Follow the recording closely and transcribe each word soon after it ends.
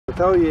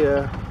show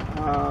you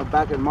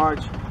back in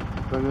March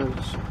when I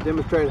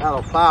demonstrated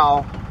how to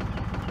plow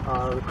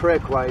the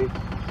correct way.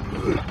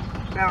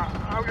 Now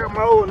I've got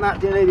my old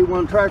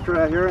 1981 tractor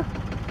out here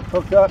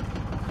hooked up.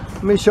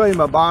 Let me show you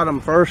my bottom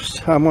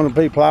first. I'm going to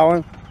be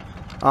plowing.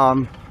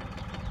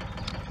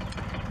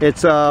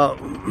 It's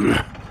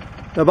the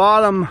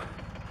bottom,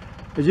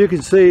 as you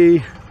can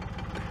see,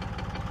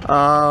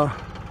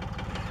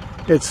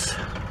 it's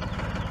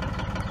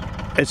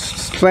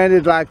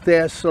slanted like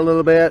this a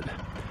little bit.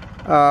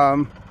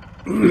 I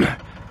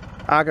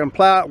can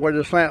plow it with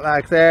a slant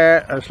like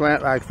that, a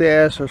slant like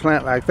this, or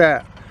slant like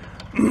that.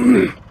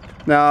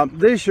 Now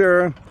this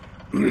year,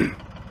 my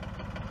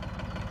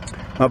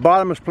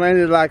bottom is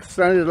slanted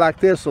like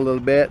this a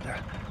little bit.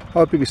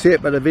 Hope you can see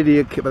it by the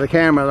video, by the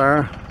camera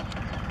there.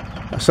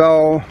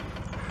 So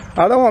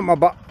I don't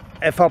want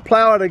if I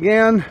plow it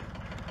again,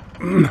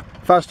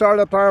 if I start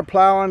up our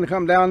plowing to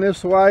come down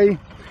this way,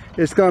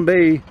 it's going to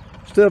be,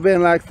 still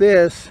being like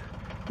this,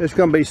 it's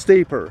going to be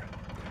steeper.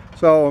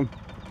 So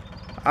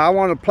I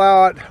want to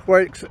plow it where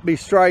it be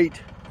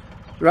straight.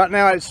 Right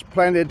now it's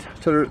planted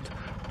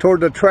toward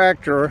the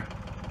tractor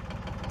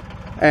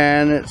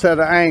and it's at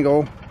an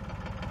angle.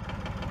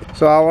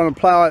 So I want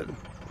to plow it,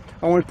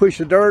 I want to push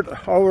the dirt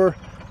over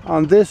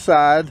on this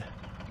side.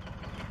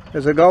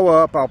 As I go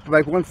up, I'll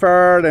make one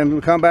furrow, then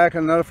come back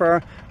another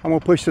furrow. I'm going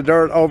to push the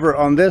dirt over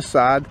on this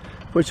side,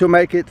 which will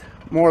make it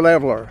more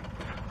leveler.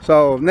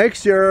 So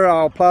next year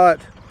I'll plow it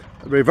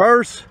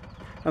reverse,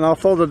 and I'll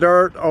throw the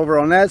dirt over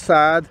on that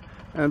side,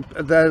 and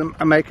then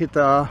I make it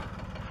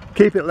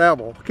keep it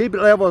level. Keep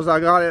it level as I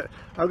got it.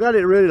 I've got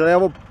it really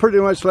level, pretty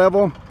much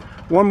level.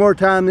 One more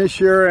time this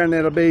year, and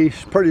it'll be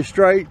pretty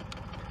straight.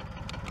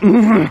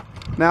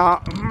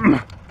 Now,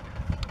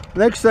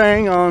 next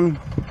thing on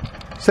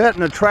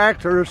setting the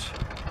tractors,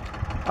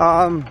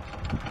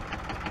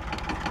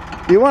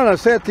 you want to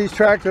set these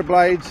tractor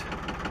blades.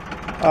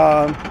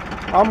 I'm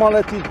gonna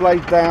let these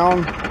blades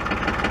down.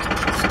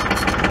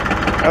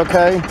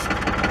 Okay.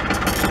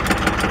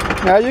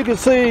 Now you can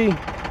see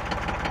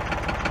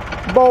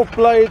both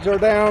blades are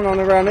down on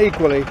the ground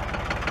equally.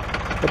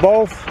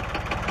 Both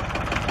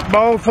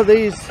of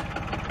these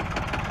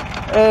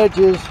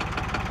edges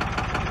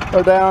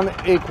are down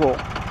equal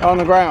on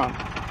the ground.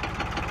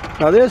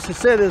 Now this is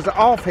set as the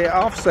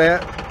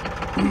offset,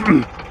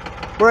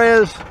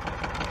 whereas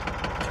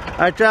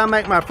I try to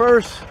make my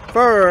first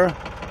furrow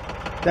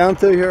down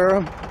through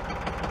here,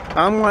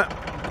 I'm going to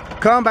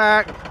come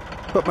back,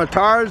 put my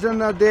tires in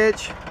the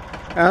ditch,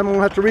 and I'm going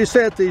to have to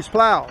reset these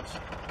plows.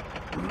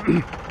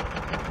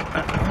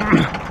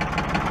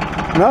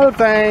 Another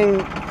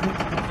thing,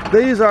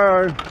 these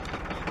are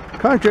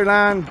Country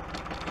Line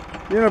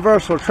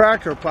universal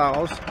tractor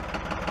plows.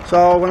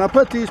 So when I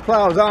put these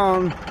plows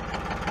on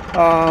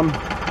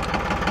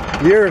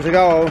years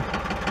ago,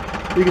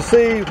 you can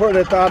see where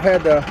that I've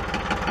had to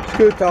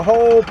scoot the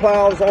whole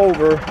plows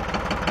over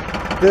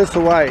this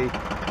way,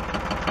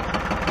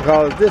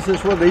 because this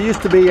is where they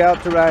used to be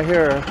out to right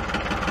here,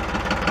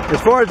 as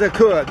far as I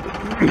could.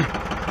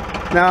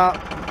 Now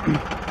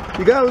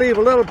you got to leave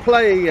a little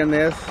play in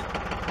this,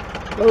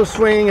 a little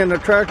swing in the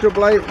tractor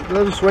blade, a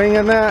little swing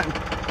in that.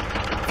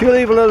 If you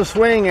leave a little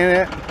swing in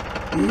it,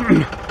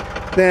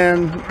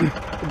 then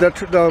the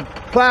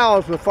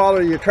plows will follow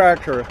your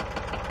tractor.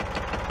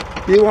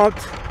 You want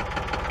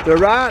the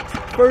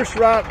first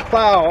right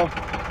plow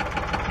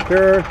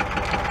here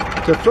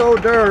to throw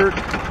dirt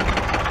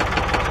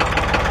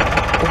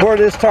where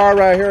this tire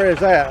right here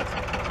is at.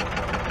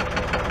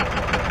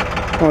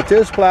 I want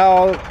this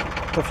plow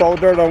to throw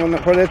dirt on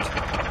where it.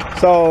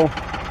 So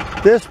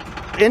this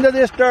end of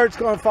this dirt's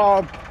going to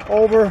fall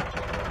over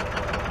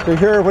to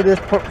here where this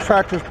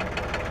tractor's,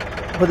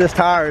 where this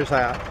tire is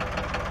at.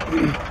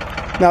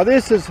 Now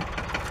this is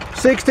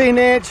 16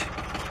 inch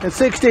and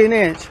 16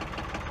 inch.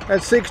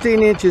 That's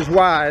 16 inches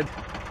wide,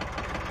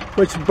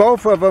 which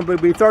both of them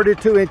would be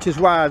 32 inches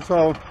wide.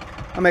 So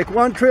I make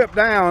one trip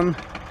down,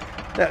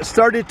 that's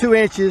 32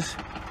 inches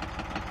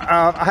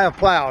I have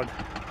plowed.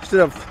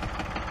 Instead of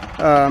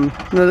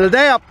the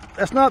depth,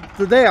 that's not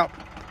the depth.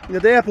 The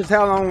depth is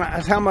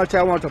how much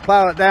I want to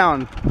plow it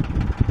down.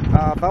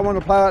 If I want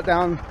to plow it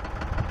down,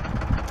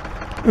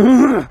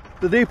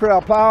 the deeper I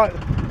plow it,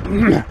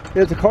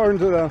 it's according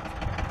to the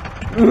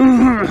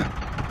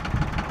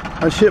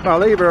I shift my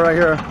lever right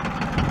here,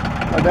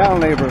 a down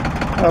lever,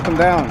 up and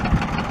down.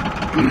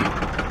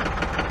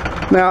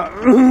 Now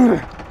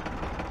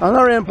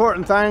another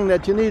important thing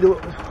that you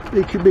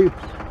should be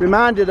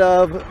reminded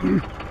of,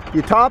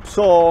 your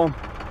topsoil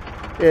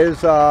is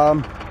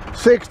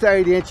 6 to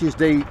 8 inches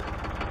deep.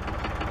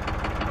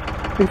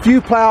 If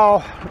you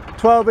plow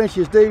 12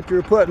 inches deep,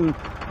 you're putting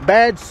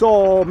bad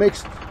soil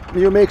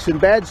you're mixing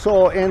bad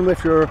soil in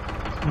with your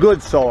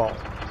good soil.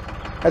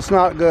 That's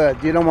not good.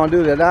 You don't want to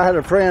do that. I had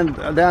a friend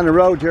down the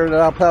road here that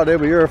I plowed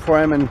every year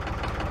for him, and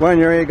one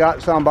year he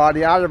got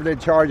somebody. I never did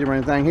charge him or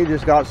anything. He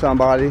just got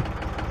somebody,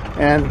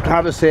 and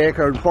I was sick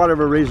or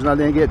whatever reason I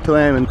didn't get to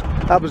him, and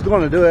I was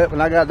going to do it. When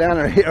I got down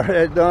there, he had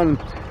it done.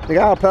 The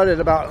guy plowed it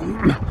about,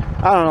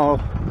 I don't know,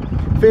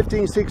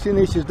 15, 16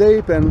 inches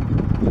deep, and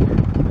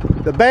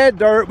the bad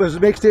dirt was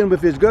mixed in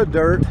with his good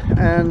dirt,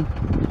 and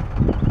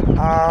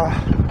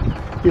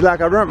he's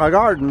like, I burnt my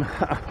garden.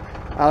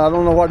 I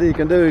don't know what he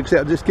can do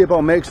except just keep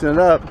on mixing it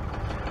up.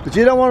 But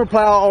you don't want to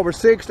plow over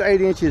 6 to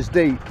 8 inches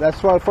deep.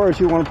 That's what first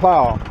you want to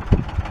plow.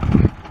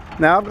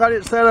 Now I've got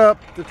it set up,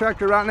 the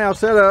tractor right now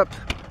set up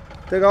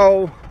to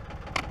go.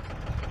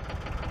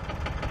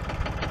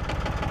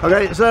 I've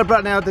got it set up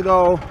right now to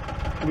go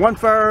one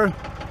furrow,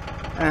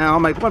 and I'll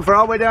make one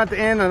furrow all the way down at the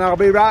end, and I'll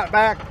be right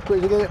back to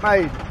get it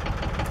made.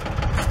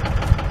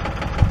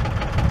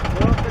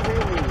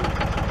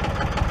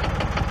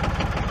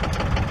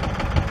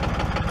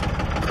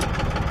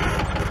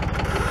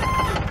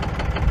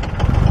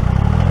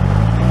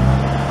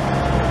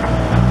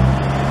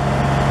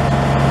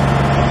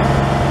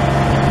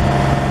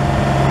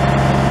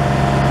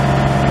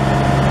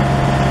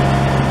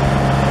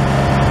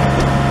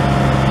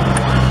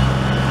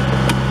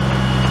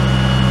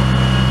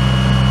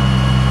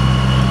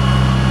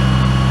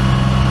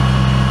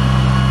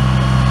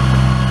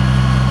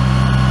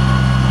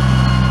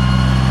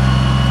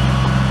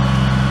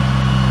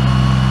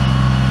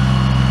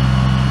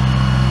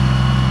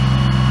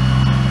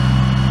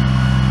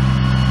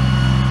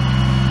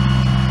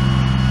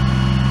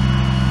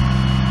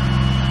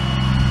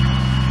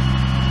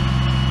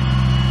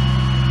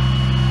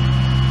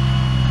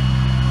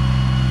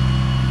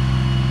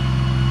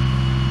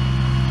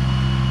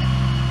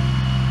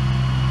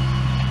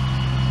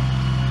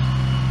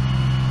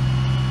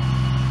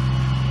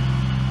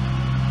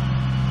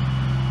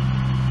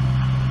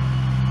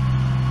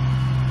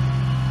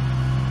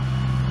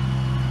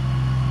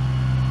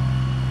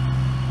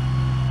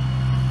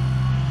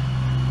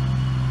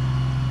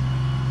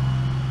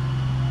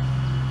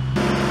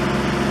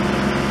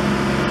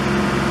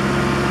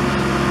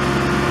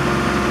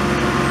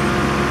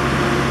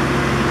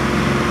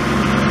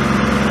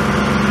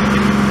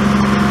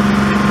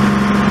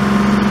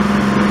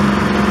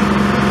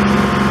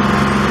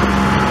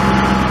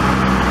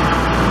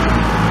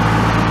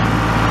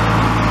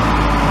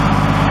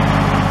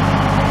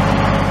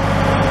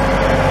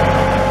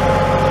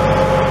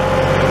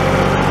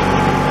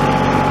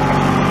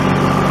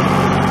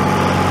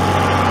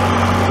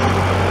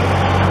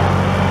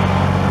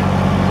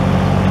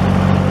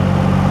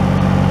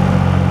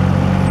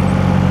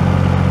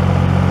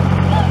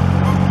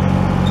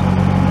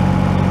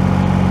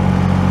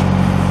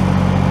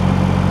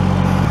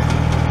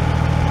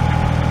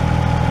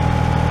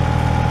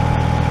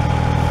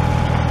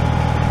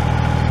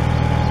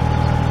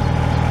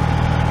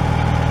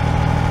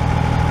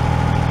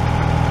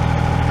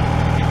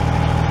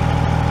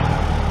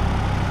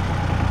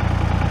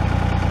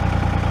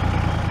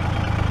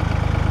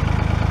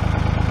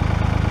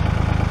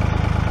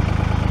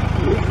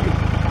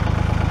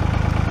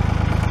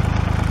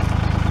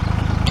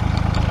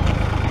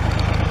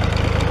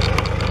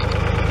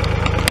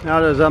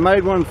 Now as I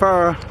made one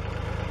furrow,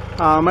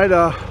 I made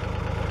a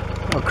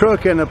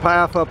crook in the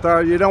path up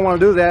there. You don't want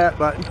to do that,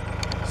 but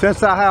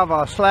since I have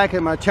a slack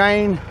in my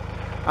chain,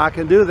 I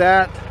can do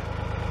that.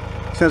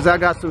 Since I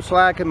got some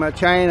slack in my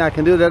chain, I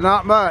can do that.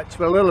 Not much,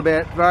 but a little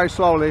bit, very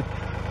slowly.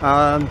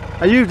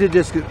 I usually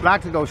just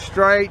like to go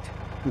straight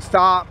and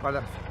stop,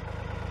 but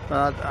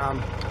I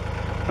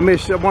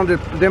wanted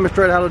to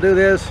demonstrate how to do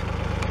this.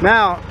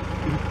 Now,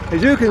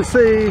 as you can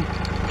see,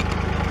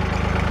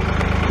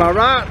 my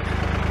right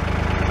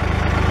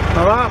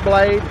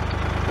blade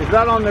is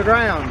right on the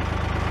ground.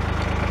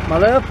 My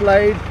left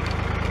blade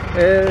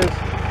is,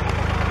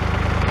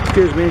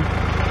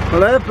 my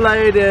left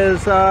blade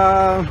is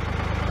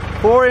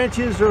 4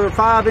 inches or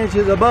 5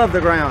 inches above the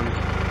ground.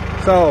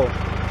 So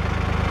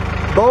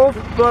both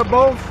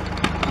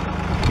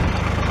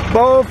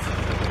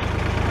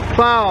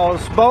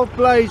plows, both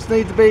blades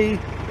need to be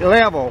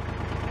level.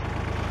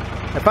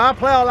 If I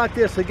plow like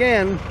this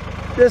again,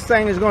 this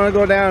thing is going to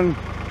go down,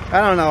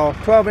 I don't know,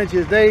 12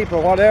 inches deep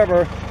or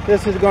whatever.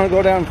 This is going to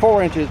go down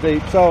 4 inches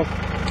deep. So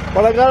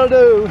what I got to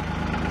do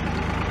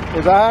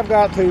is I've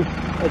got to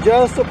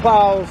adjust the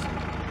plows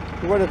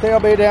to where they'll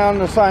be down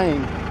the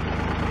same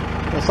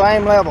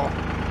level.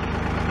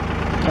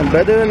 And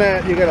by doing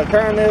that, you got to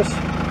turn this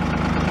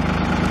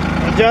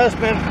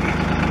adjustment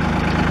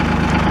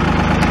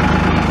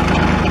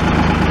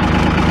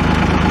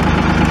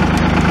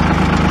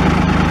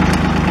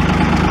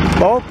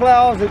both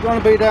plows are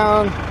going to be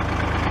down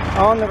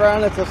on the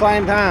ground at the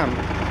same time.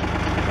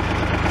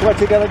 That's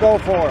what you got to go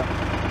for.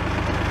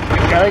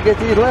 You got to get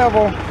these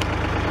level.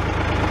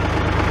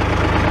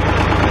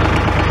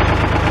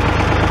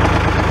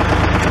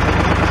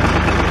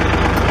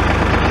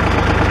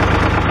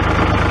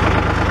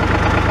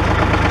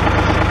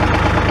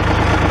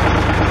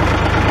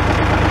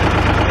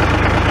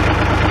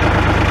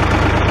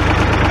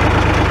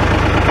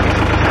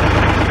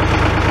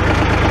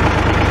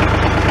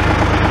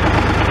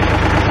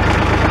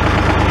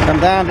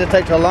 Sometimes it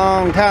takes a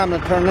long time to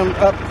turn them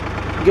up,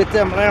 get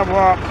them level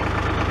up.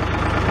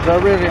 They're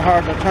really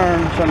hard to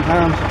turn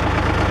sometimes.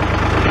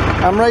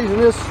 I'm raising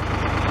this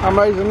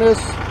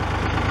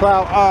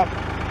plow up,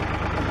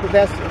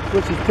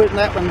 which is putting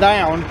that one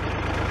down.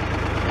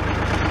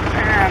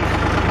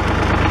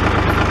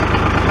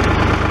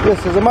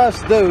 This is a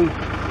must do,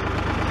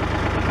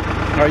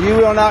 or you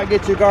will not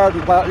get your garden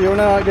plowed, you will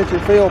not get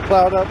your field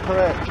plowed up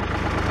correct.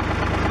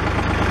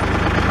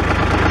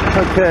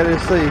 Okay,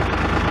 let's see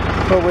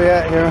where we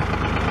at here.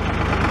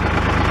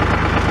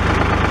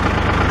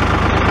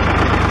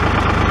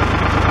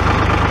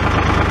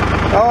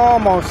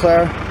 Almost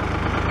there.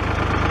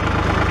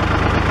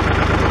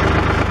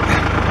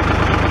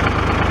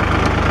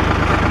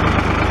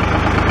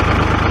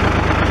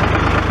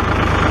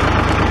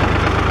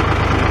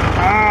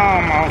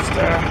 Almost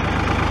there.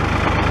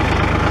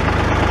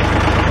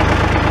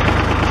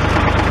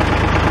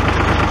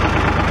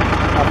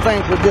 I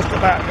think we just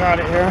about got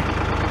it here.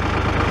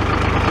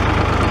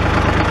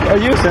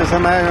 They're using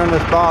some iron on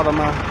this bottom.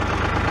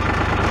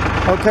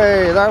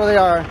 Okay, there they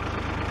are.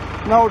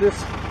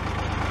 Notice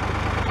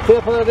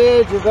tip of the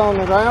edge is on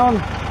the ground.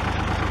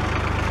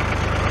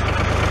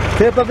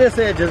 Tip of this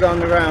edge is on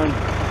the ground.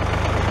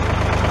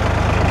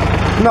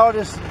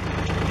 Notice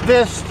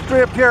this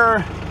strip here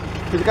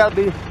has got to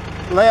be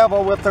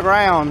level with the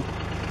ground.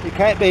 It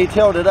can't be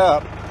tilted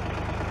up.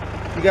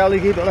 You got to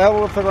keep it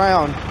level with the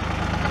ground.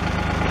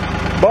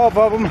 Both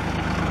of them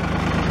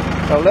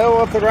are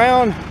level with the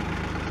ground.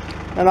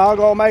 And I'll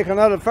go make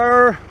another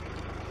furrow.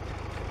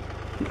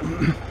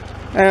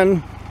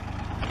 And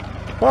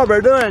what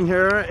we're doing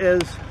here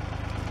is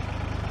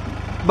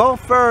both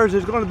furrows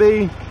is going to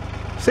be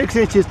 6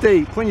 inches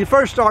deep. When you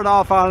first start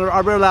off, I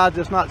realize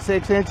it's not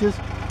 6 inches,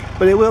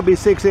 but it will be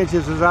 6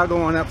 inches as I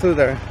go on up through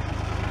there.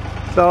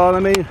 So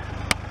let me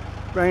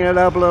bring it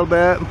up a little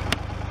bit,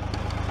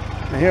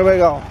 and here we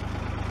go.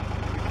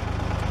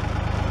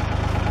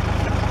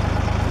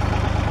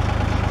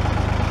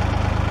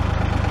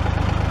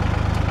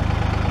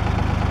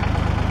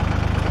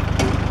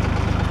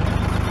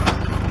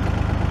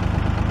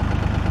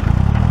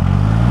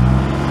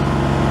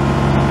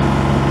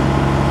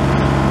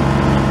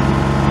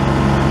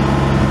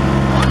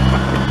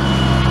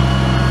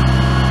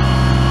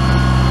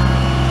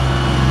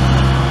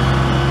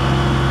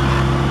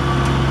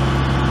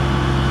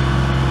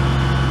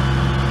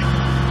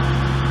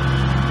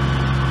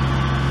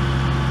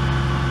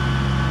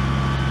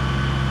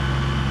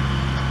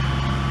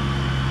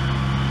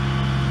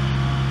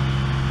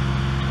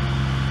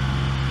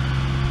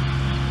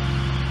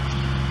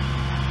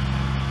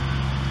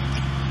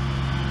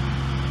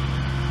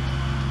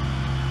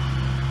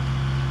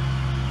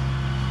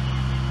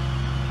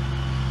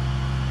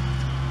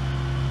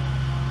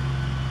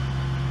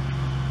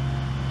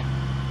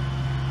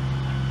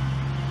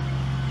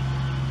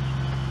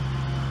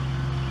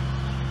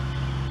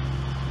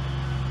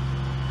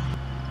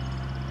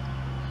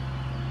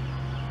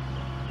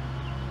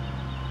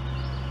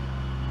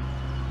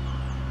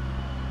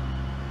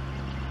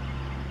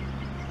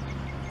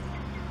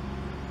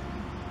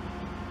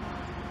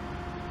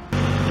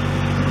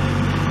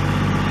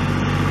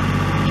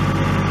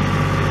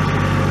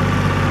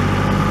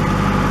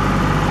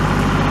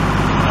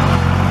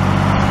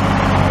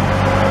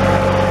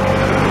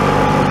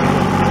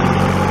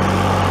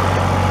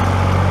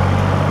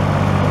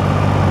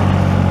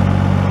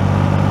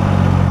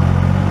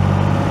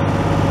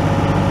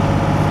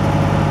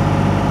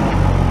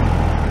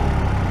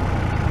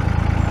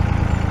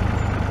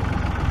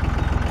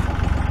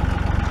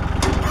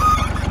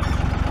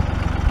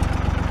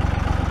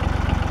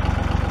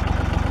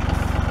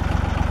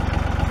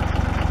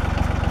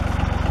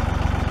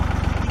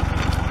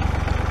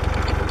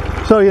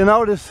 So you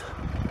notice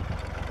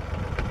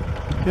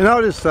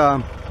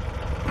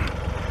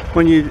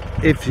when you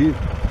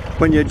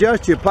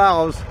adjust your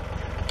plows,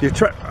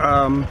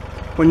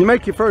 when you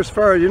make your first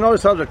furrow, you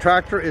notice how the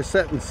tractor is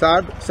setting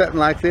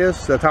like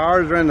this. The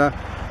tires are in the,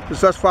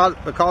 that's why,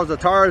 because the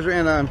tires are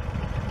in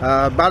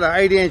about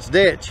an 8-inch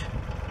ditch.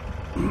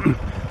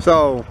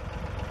 So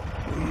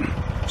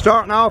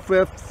starting off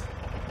with,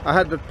 I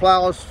had the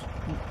plows,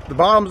 the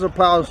bottoms of the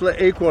plows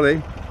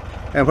equally,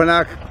 and when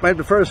I made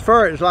the first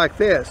furrow, it's like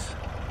this.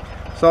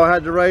 So I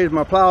had to raise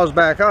my plows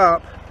back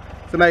up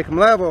to make them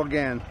level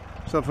again.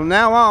 So from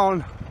now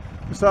on,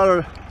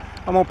 I'm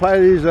gonna plow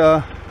these,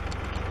 I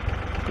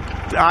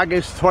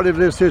guess whatever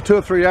this is, 2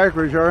 or 3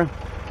 acres here.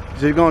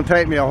 It's gonna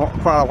take me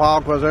quite a while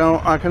because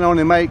I can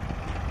only make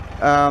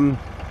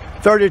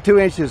 32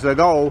 inches a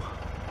go.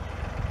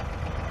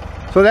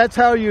 So that's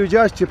how you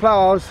adjust your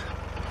plows,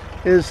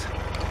 is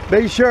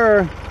be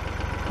sure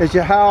that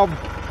you have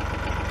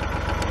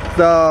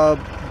the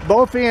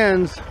both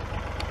ends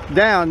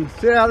down.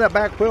 See how that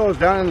back wheel is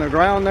down in the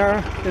ground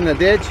there in the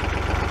ditch?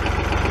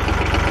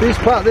 This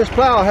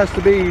plow has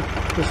to be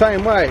the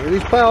same way.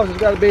 These plows has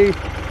got to be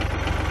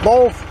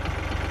both.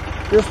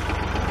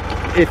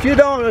 If you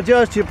don't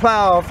adjust your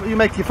plow, if you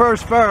make your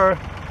first furrow,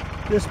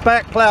 this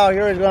back plow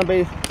here is going to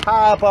be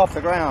high up off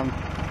the ground,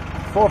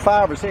 4,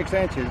 5, or 6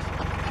 inches.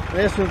 And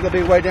this one's going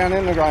to be way down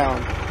in the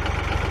ground.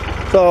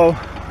 So,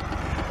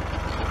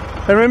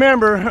 and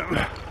remember,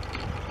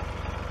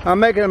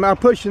 I'm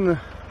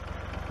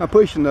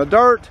pushing the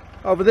dirt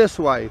over this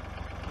way.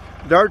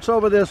 Dirt's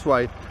over this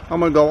way. I'm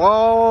going to go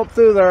all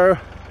through there,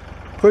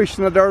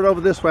 pushing the dirt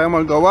over this way. I'm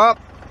going to go up,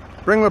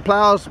 bring my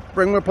plows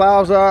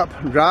up,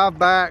 drive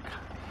back,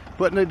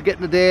 get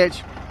in the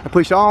ditch, and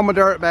push all my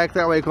dirt back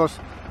that way, because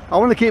I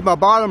want to keep my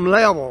bottom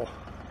level.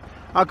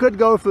 I could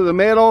go through the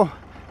middle,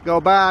 go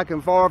back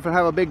and forth and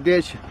have a big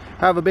ditch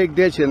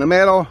in the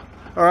middle,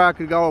 or I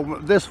could go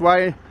this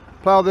way,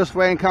 plow this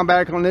way and come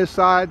back on this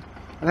side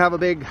and have a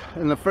big,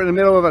 in the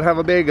middle of it, have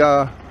a big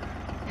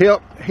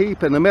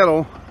heap in the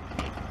middle.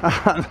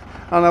 I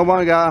know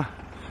one guy,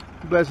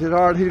 bless his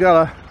heart, he's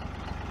got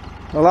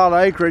a lot of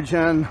acreage,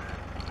 and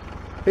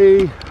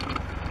he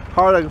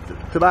hired a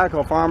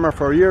tobacco farmer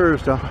for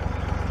years to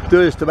do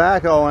his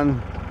tobacco,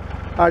 and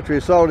after he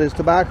sold his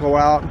tobacco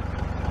out,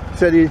 he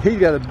said he's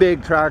got a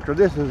big tractor.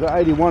 This is an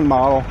 81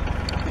 model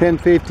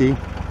 1050,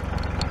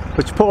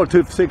 which pull a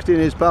 260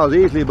 inch plows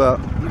easily, but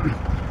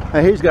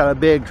and he's got a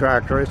big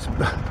tractor. It's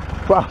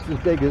twice as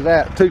big as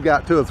that.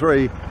 Got two or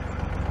three.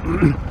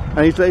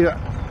 And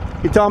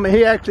he told me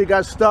he actually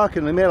got stuck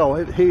in the middle.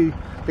 The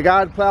guy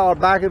had plowed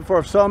back and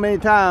forth so many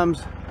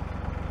times,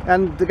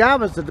 and the guy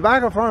was the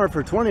tobacco farmer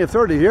for 20 or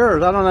 30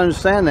 years. I don't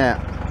understand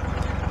that.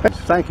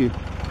 Thank you.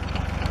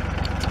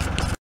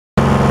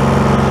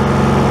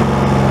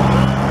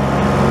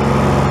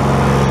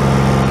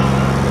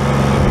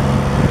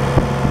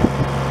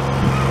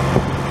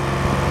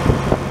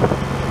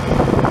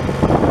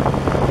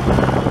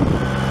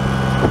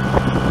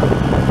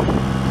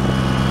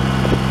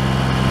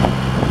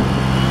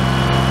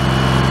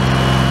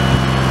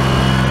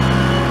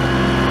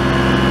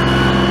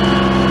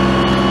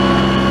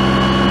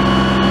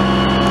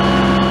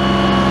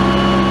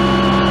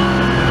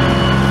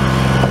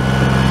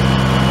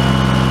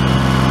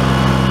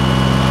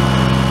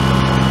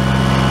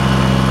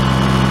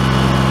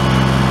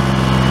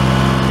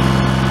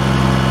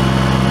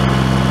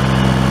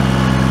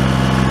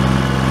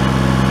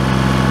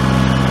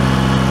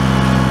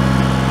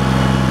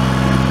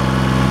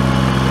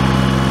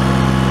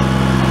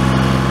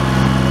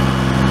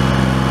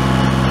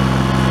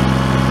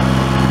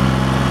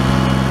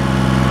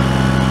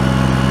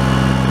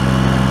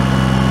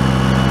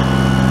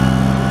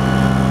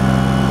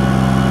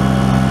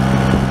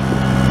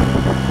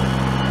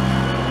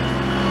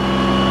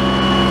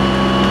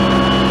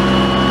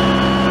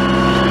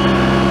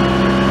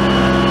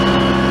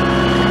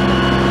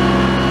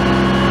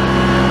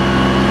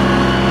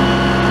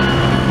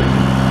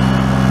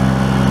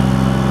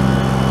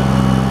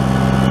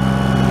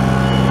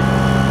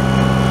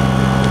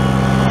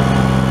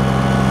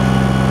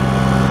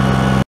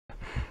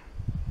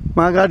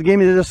 My God gave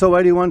me this old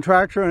 81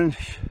 tractor, and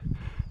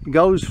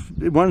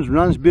it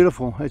runs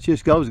beautiful. It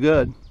just goes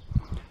good.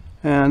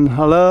 And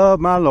I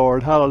love my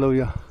Lord.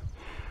 Hallelujah.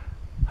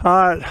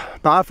 All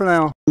right, bye for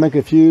now. Make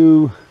a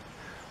few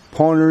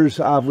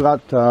pointers. I've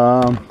got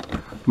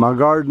my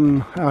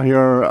garden out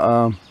here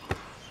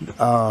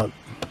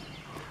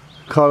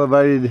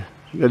cultivated,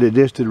 got it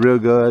disted real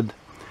good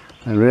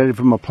and ready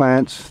for my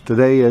plants.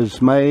 Today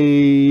is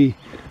May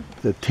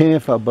the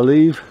 10th, I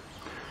believe.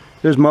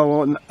 This is my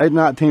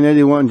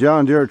 1981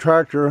 John Deere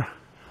tractor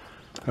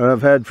that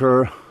I've had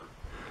for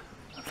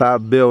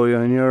 5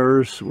 billion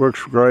years.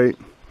 Works great.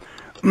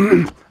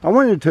 I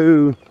wanted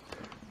to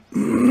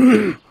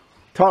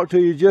talk to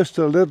you just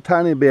a little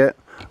tiny bit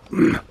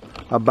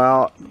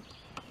about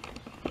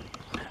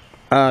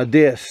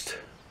disc.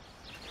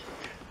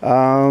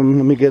 Let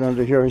me get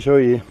under here and show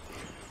you.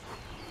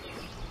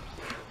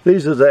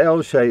 These are the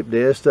L-shaped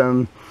discs,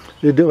 and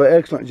they do an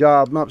excellent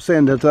job. I'm not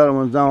saying that the other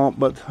ones don't,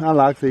 but I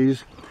like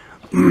these.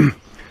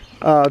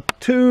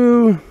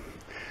 Two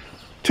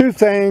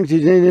things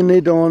you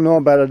need to know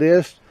about a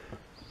disc,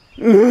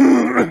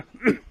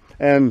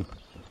 and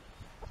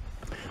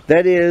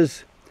that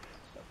is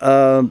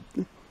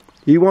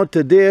you want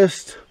the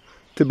disc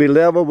to be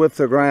level with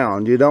the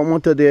ground. You don't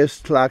want the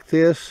disc like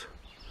this,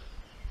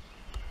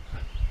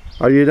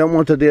 or you don't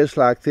want the disc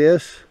like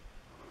this.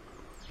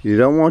 You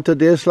don't want the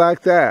disc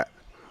like that.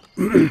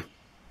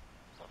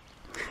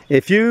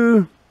 If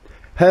you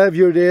have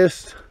your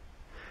disc,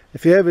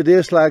 if you have a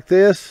disc like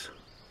this,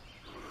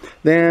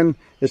 then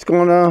this is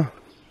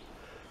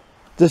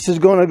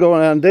gonna go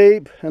down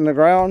deep in the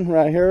ground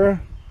right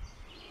here,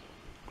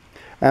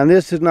 and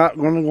this is not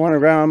going to go on the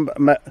ground.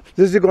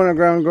 This is going to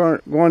go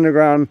on the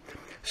ground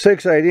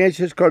 6 or 8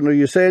 inches according to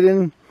your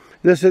setting.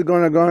 This is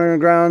going to go on the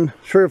ground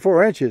 3 or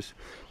 4 inches.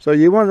 So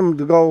you want them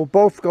to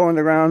both go on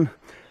the ground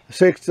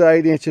 6 to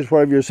 8 inches,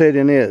 wherever your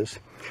setting is.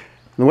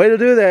 And the way to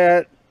do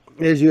that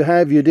is you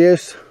have your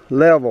disc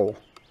level.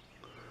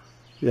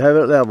 You have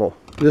it level.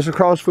 This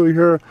across through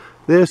here,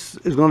 this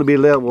is going to be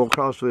level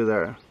across through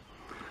there.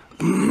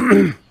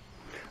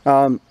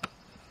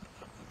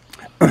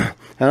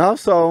 And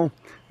also,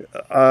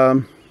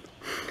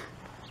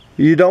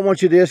 you don't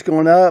want your disc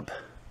going up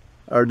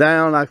or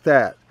down like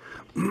that.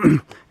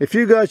 If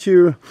you got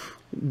your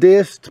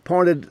disc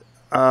pointed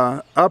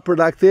upward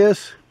like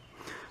this,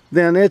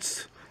 then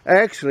it's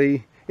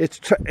actually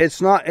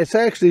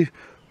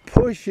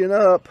pushing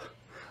up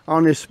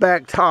on this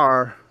back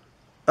tire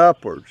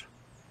upwards.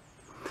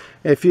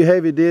 If you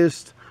have your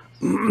disc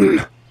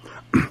the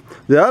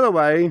other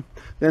way,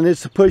 then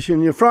it's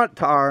pushing your front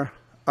tire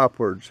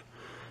upwards.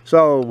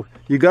 So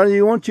you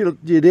want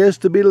this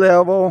to be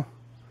level.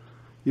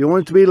 You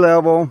want it to be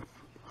level,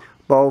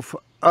 both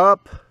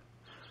up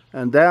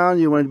and down.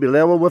 You want it to be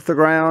level with the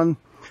ground,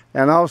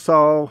 and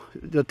also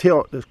the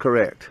tilt is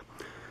correct.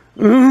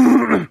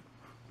 The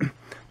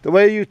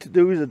way you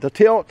do the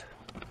tilt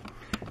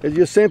is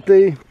you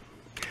simply,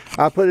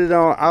 I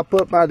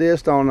put my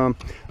disc on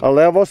a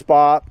level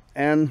spot,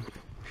 and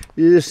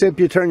you just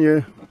simply turn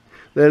your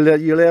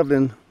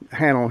leveling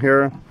handle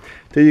here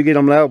till you get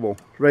them level.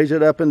 Raise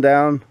it up and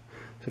down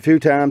a few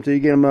times till you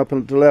get them up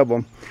to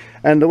level.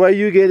 And the way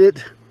you get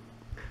it,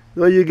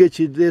 the way you get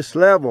this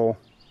level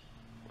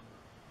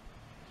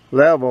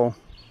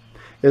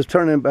is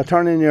by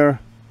turning your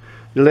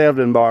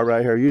leveling bar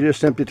right here. You just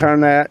simply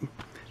turn that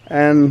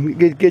and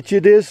get you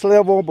this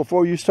level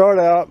before you start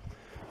out.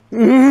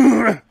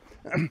 And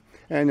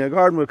your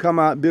garden will come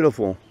out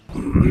beautiful.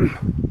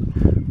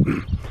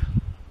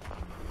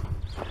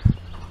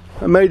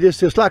 I made this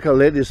just like a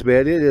lettuce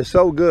bed. It is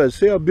so good.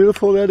 See how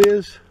beautiful that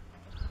is?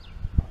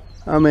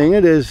 I mean,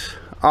 it is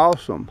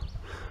awesome.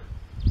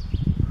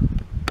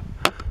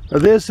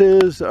 This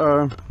is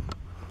our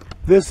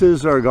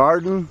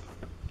garden.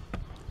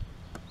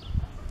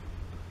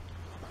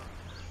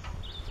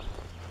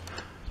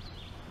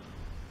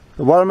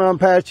 The watermelon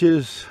patch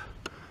is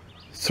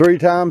 3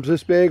 times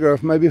this big, or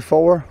maybe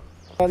 4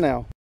 right now.